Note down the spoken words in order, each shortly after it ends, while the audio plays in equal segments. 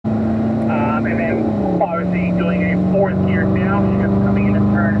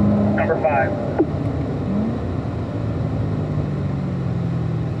drive.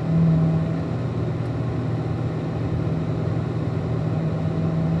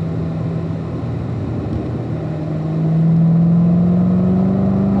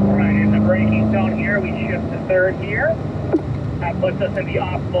 Alright, in the braking zone here, we shift to third gear. That puts us in the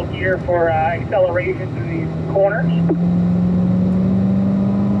optimal gear for acceleration through these corners.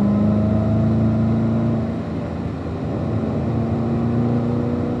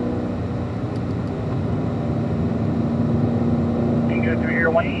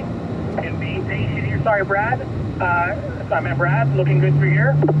 Wayne, and being patient here. Sorry, Brad. Sorry, man, Brad. Looking good through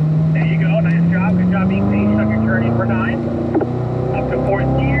here. There you go. Nice job. Good job being patient on your turn in for 9. Up to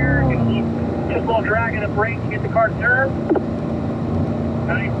 4th gear. Just a little drag and a brake to get the car to turn.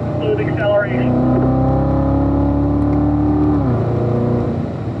 Nice, smooth acceleration.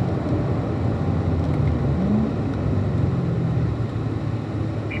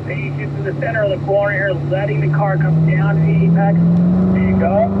 Be patient through the center of the corner here, letting the car come down to the apex. There you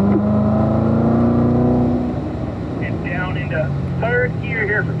go. And down into 3rd gear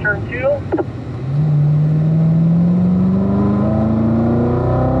here for turn 2.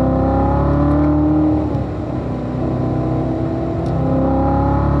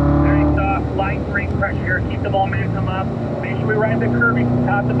 Very soft, light brake pressure here. Keep the momentum up. Make sure we ride the curving from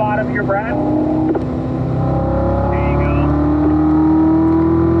top to bottom here, Brad. There you go.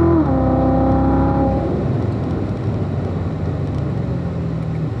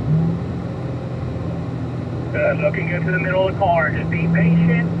 Good, looking good to the middle of the corner. Just be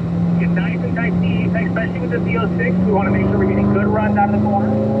patient. Get nice and tight to the apex, especially with the Z06. We want to make sure we're getting good runs out of the corner.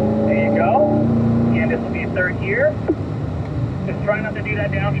 There you go. Again, this will be 3rd gear. Just try not to do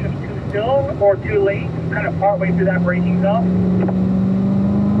that downshift too soon or too late. Kind of part way through that braking zone.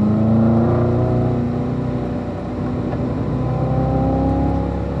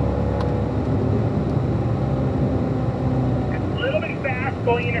 It's a little bit fast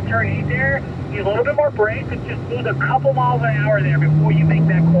going into turn 8 there. Need a little bit more brake, but just lose a couple miles an hour there before you make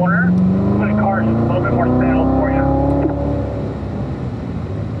that corner. So the car's just a little bit more settled for you.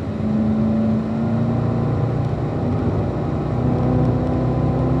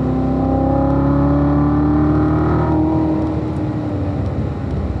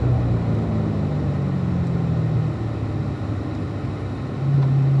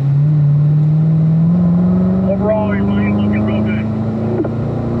 Overall, your line's looking real good.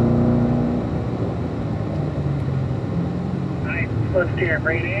 Let's steer it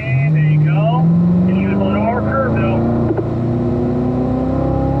right in. There you go. And use a little more curve though.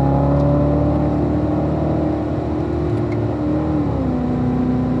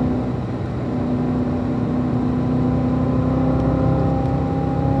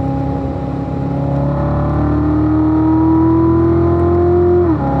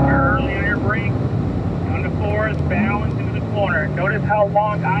 Early on your brake. On the 4th, balance into the corner. Notice how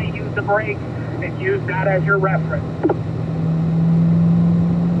long I use the brake and use that as your reference.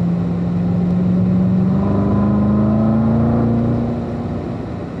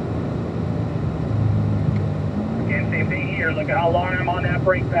 Look at how long I'm on that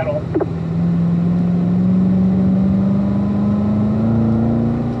brake pedal.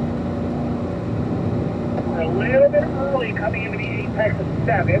 We're a little bit early coming into the apex of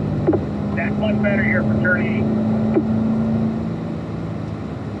 7. That's much better here for turn 8.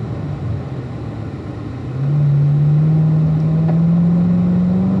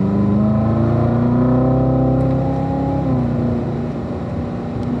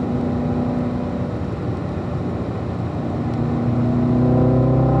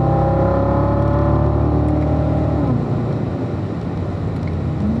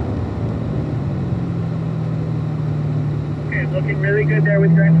 Looking really good there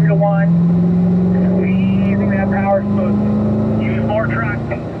with your entry to 1. Squeezing that power smoothly. Use more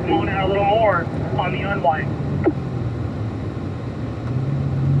traction. Pulling out a little more on the unwind.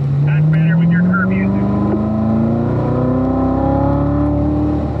 That's better with your curve usage.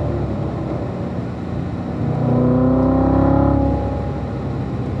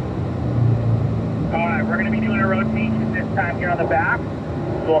 Alright, we're going to be doing a rotation this time here on the back.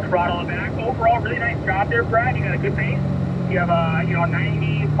 So we'll throttle it back. Overall, really nice job there, Brad. You got a good pace. You have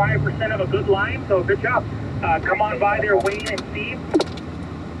 95% of a good line, so good job. Come on by there, Wayne and Steve.